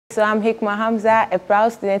So I'm Hikma Hamza, a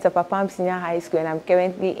proud student of Papam Senior High School, and I'm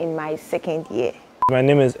currently in my second year. My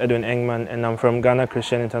name is Edwin Engman, and I'm from Ghana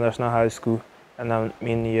Christian International High School, and I'm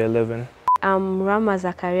in year 11. I'm Rama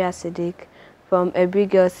Zakaria Siddiq from Every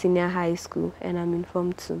Girls Senior High School, and I'm in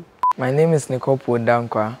Form 2. My name is Nikopo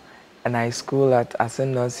Dankwa, and I school at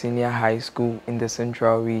Ascendant Senior High School in the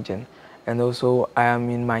Central Region, and also I am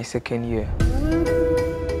in my second year.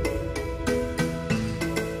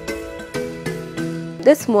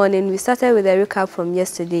 This morning we started with a recap from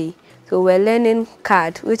yesterday. So we're learning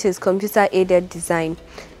CAD, which is computer aided design.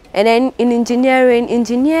 And then in engineering,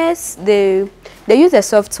 engineers they use a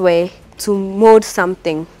software to mold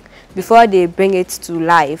something before they bring it to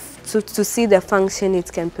life to see the function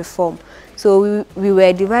it can perform. So we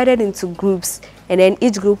were divided into groups, and then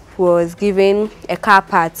each group was given a car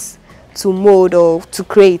part to mold or to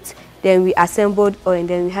create. Then we assembled all, and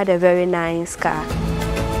then we had a very nice car.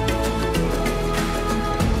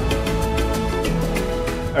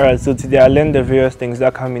 Alright, so today I learned the various things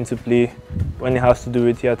that come into play when it has to do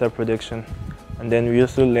with theater production. And then we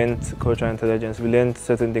also learned cultural intelligence. We learned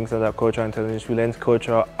certain things like cultural intelligence. We learned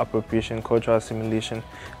cultural appropriation, cultural assimilation.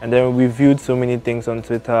 And then we viewed so many things on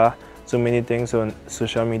Twitter, so many things on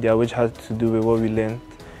social media, which had to do with what we learned.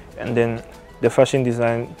 And then the fashion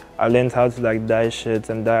design, I learned how to dye shirts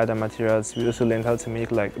and dye other materials. We also learned how to make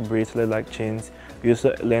bracelet chains. We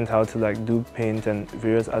also learned how to do paint and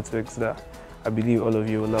various artworks that I believe all of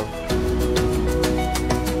you will love.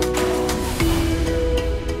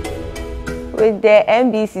 With the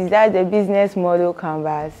MBCs, that's the business model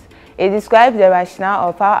canvas. It describes the rationale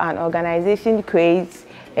of how an organization creates,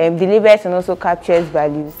 delivers, and also captures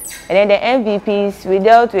values. And then the MVPs, we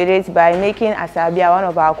dealt with it by making Asabia, one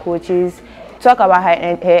of our coaches, talk about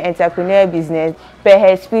her entrepreneur business. Per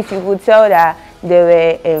her speech, you could tell that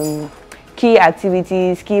there were key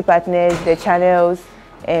activities, key partners, the channels,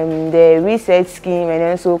 the research scheme, and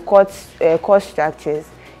also cost structures.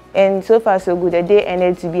 And so far so good. The day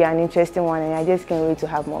ended to be an interesting one, and I just can't wait to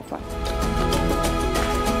have more fun.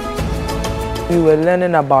 We were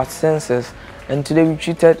learning about sensors, and today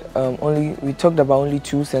we talked about only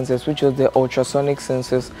two sensors, which was the ultrasonic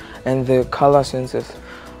sensors and the color sensors.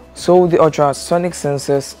 So the ultrasonic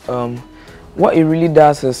sensors, what it really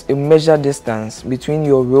does is it measures distance between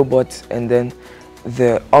your robot and then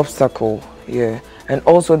the obstacle. Yeah. And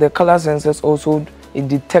also the color sensors also, it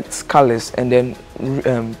detects colors and then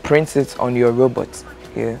prints it on your robot.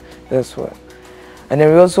 Yeah, that's what. And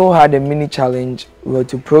then we also had a mini challenge. We were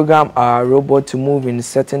to program our robot to move in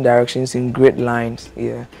certain directions in grid lines.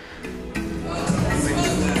 Yeah.